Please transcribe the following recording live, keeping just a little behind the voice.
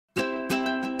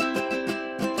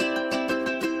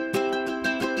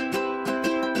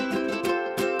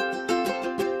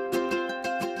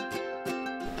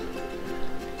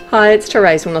Hi, it's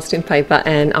Therese from Lostinpaper,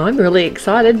 and I'm really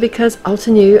excited because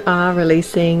Altenew are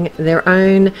releasing their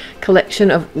own collection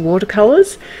of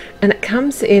watercolors, and it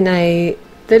comes in a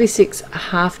 36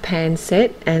 half pan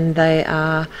set, and they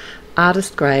are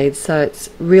artist grade, so it's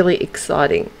really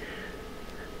exciting.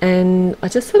 And I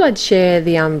just thought I'd share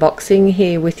the unboxing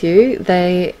here with you.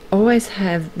 They always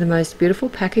have the most beautiful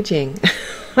packaging.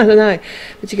 I don't know,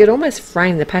 but you could almost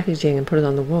frame the packaging and put it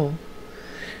on the wall.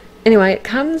 Anyway, it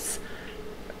comes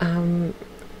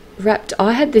wrapped.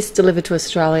 I had this delivered to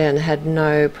Australia and had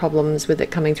no problems with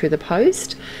it coming through the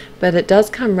post, but it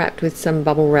does come wrapped with some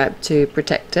bubble wrap to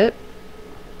protect it.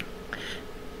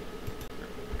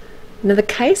 Now the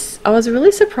case, I was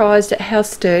really surprised at how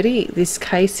sturdy this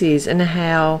case is and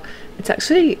how it's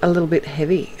actually a little bit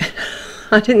heavy.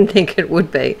 I didn't think it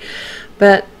would be,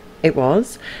 but it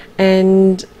was.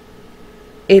 And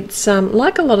it's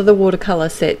like a lot of the watercolor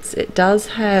sets, it does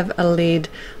have a lid.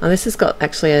 This has got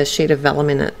actually a sheet of vellum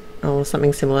in it or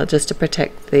something similar just to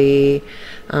protect the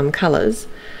colors,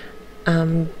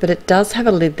 but it does have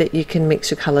a lid that you can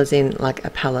mix your colors in like a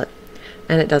palette,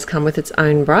 and it does come with its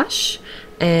own brush,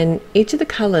 and each of the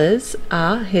colors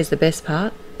are, here's the best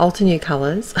part, Altenew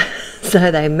colors. So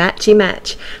they matchy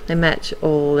match. They match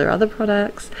all their other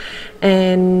products,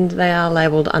 and they are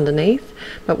labeled underneath.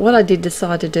 But what I did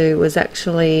decide to do was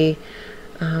actually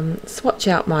swatch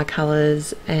out my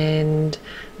colors, and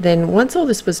then once all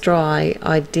this was dry,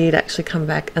 I did actually come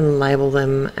back and label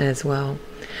them as well.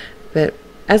 But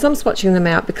as I'm swatching them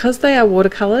out, because they are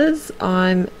watercolors,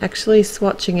 I'm actually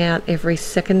swatching out every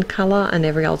second color and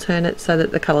every alternate so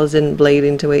that the colors didn't bleed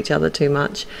into each other too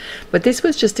much. But this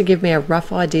was just to give me a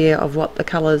rough idea of what the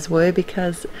colors were,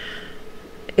 because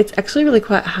it's actually really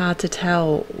quite hard to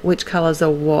tell which colors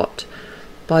are what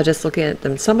by just looking at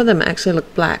them. Some of them actually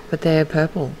look black, but they're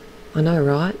purple. I know,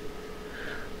 right?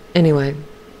 Anyway,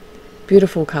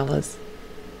 beautiful colors.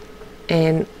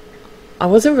 And I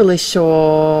wasn't really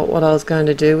sure what I was going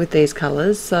to do with these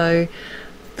colors, so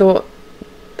thought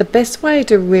the best way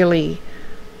to really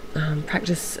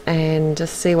practice and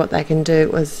just see what they can do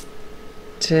was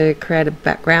to create a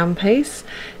background piece,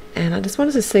 and I just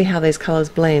wanted to see how these colors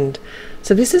blend.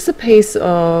 So this is a piece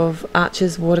of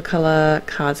Arches watercolor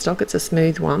cardstock. It's a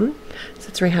smooth one. It's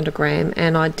a 300 gram,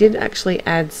 and I did actually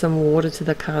add some water to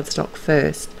the cardstock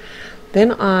first.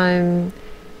 Then I'm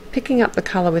picking up the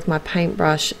color with my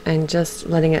paintbrush and just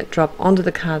letting it drop onto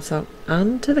the cardstock,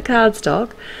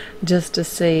 just to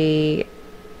see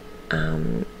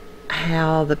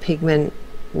how the pigment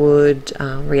would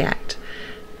react,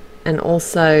 and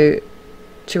also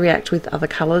to react with other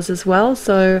colors as well.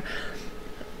 So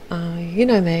you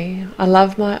know me, I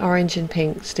love my orange and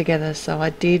pinks together, so I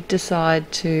did decide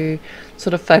to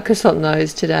sort of focus on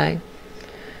those today.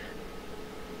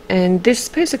 And this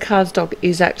piece of cardstock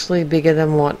is actually bigger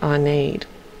than what I need,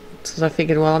 so I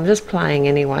figured, well, I'm just playing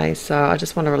anyway, so I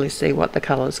just want to really see what the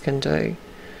colors can do.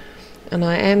 And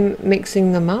I am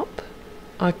mixing them up.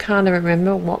 I can't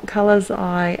remember what colors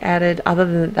I added, other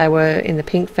than that they were in the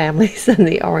pink families and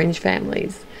the orange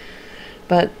families.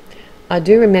 But I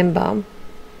do remember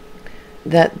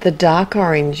that the dark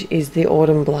orange is the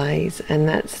Autumn Blaze, and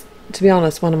that's, to be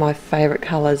honest, one of my favorite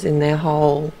colors in their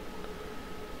whole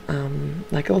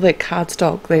like all their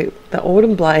cardstock. The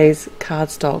Autumn Blaze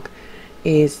cardstock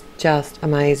is just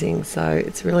amazing, so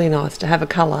it's really nice to have a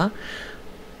color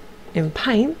in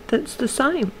paint that's the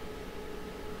same.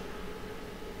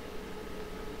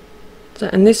 So,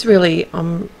 and this really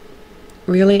I'm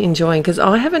really enjoying, because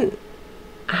I haven't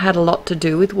had a lot to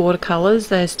do with watercolors.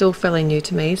 They're still fairly new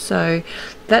to me, so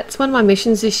that's one of my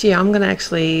missions this year. I'm going to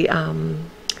actually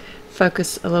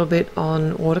focus a little bit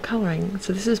on watercoloring,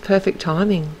 so this is perfect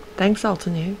timing. Thanks,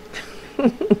 Altenew.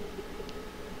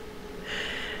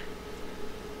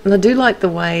 And I do like the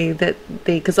way that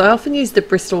because I often use the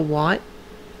Bristol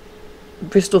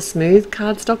Smooth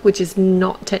cardstock, which is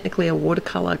not technically a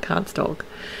watercolor cardstock.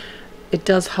 It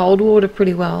does hold water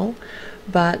pretty well,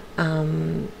 but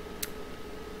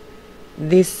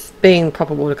this, being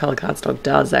proper watercolor cardstock,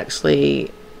 does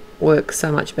actually work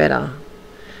so much better.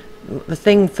 The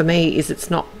thing for me is it's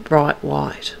not bright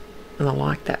white, and I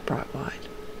like that bright white.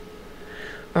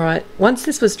 Alright, once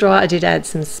this was dry, I did add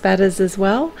some spatters as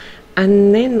well,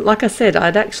 and then, like I said,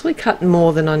 I'd actually cut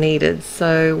more than I needed.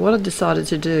 So what I decided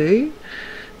to do,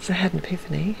 so I had an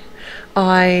epiphany,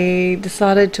 I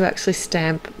decided to actually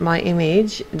stamp my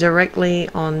image directly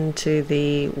onto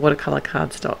the watercolor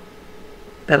cardstock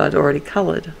that I'd already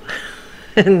coloured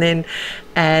and then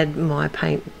add my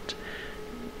paint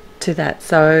to that.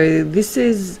 So this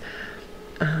is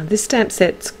this stamp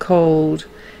set's called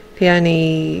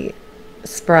Peony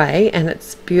Spray, and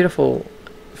it's beautiful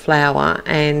flower,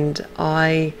 and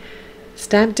I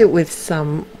stamped it with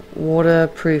some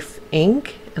waterproof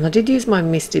ink, and I did use my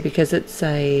Misty because it's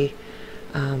a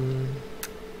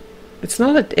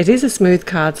it is a smooth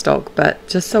cardstock, but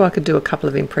just so I could do a couple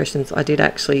of impressions, I did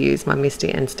actually use my Misty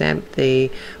and stamp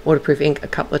the waterproof ink a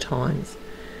couple of times.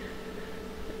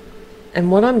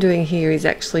 And what I'm doing here is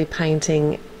actually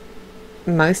painting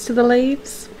most of the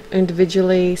leaves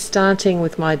individually, starting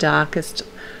with my darkest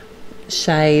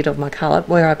shade of my colour,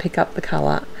 where I pick up the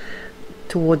colour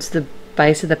towards the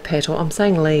base of the petal. I'm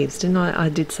saying leaves, didn't I? I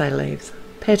did say leaves.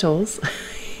 Petals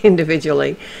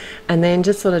individually, and then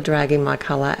just sort of dragging my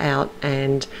colour out,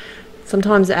 and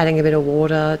sometimes adding a bit of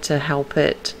water to help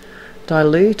it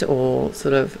dilute or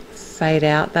sort of fade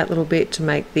out that little bit to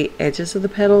make the edges of the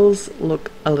petals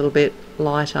look a little bit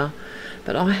lighter.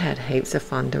 But I had heaps of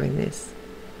fun doing this.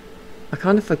 I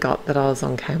kind of forgot that I was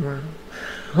on camera.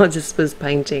 I just was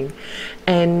painting,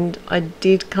 and I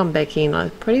did come back in. I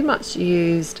pretty much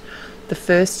used the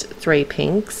first 3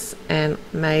 pinks and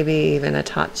maybe even a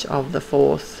touch of the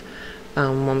 4th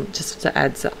one, just to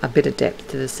add a bit of depth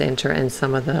to the center and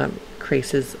some of the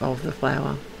creases of the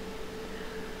flower.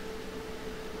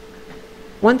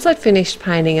 Once I'd finished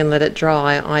painting and let it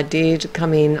dry, I did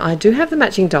come in. I do have the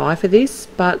matching dye for this,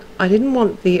 but I didn't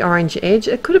want the orange edge.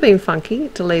 It could have been funky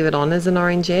to leave it on as an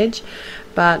orange edge,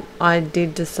 but I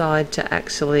did decide to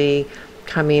actually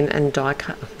come in and die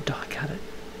cut it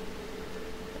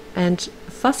and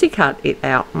fussy cut it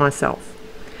out myself.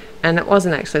 And it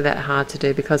wasn't actually that hard to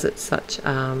do because it's such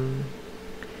a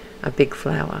big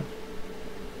flower.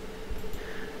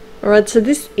 Alright, so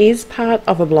this is part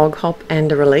of a blog hop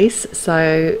and a release.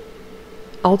 So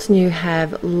Altenew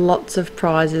have lots of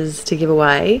prizes to give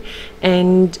away,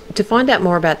 and to find out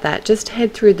more about that, just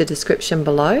head through the description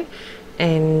below,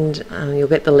 and you'll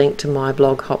get the link to my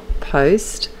blog hop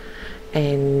post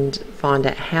and find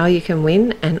out how you can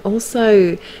win, and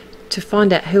also to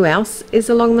find out who else is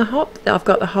along the hop. I've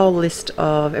got the whole list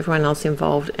of everyone else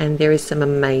involved, and there is some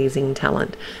amazing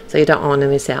talent, so you don't want to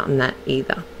miss out on that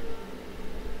either.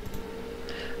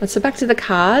 So back to the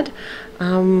card,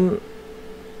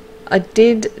 I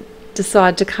did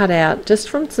decide to cut out just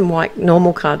from some white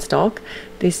normal cardstock.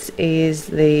 This is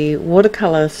the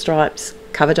watercolor stripes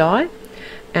cover die,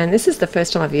 and this is the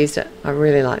first time I've used it. I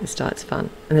really like this die, it's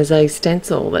fun. And there's a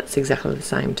stencil that's exactly the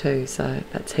same too, so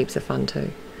that's heaps of fun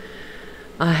too.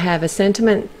 I have a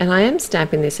sentiment, and I am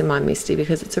stamping this in my Misty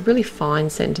because it's a really fine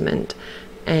sentiment,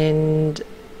 and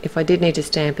if I did need to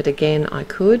stamp it again, I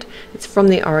could. It's from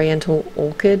the Oriental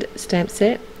Orchid stamp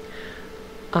set.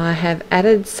 I have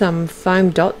added some foam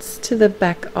dots to the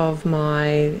back of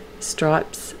my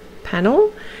stripes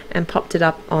panel and popped it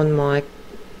up on my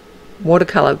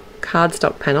watercolor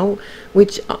cardstock panel,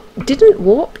 which didn't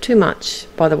warp too much,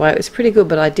 by the way. It was pretty good,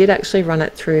 but I did actually run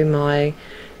it through my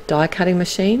die cutting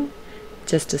machine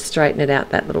just to straighten it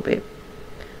out that little bit.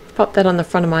 Pop that on the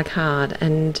front of my card,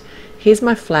 and here's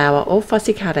my flower all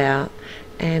fussy cut out,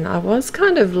 and I was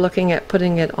kind of looking at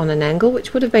putting it on an angle,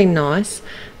 which would have been nice,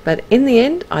 but in the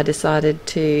end I decided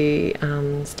to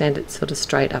stand it sort of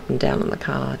straight up and down on the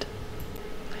card.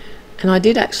 And I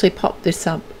did actually pop this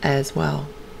up as well,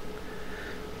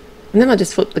 and then I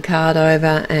just flipped the card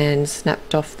over and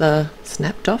snipped off the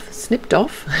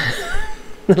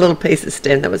little piece of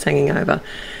stem that was hanging over.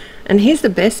 And here's the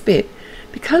best bit.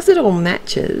 Because it all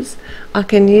matches, I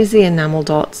can use the enamel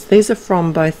dots. These are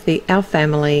from both the Our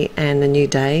Family and the New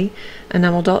Day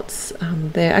enamel dots.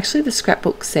 They're actually the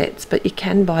scrapbook sets, but you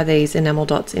can buy these enamel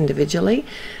dots individually,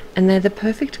 and they're the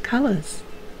perfect colours.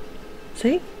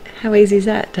 See? How easy is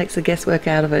that? Takes the guesswork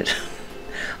out of it.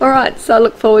 Alright, so I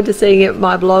look forward to seeing you at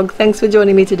my blog. Thanks for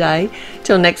joining me today.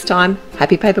 Till next time,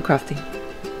 happy paper crafting.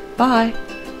 Bye.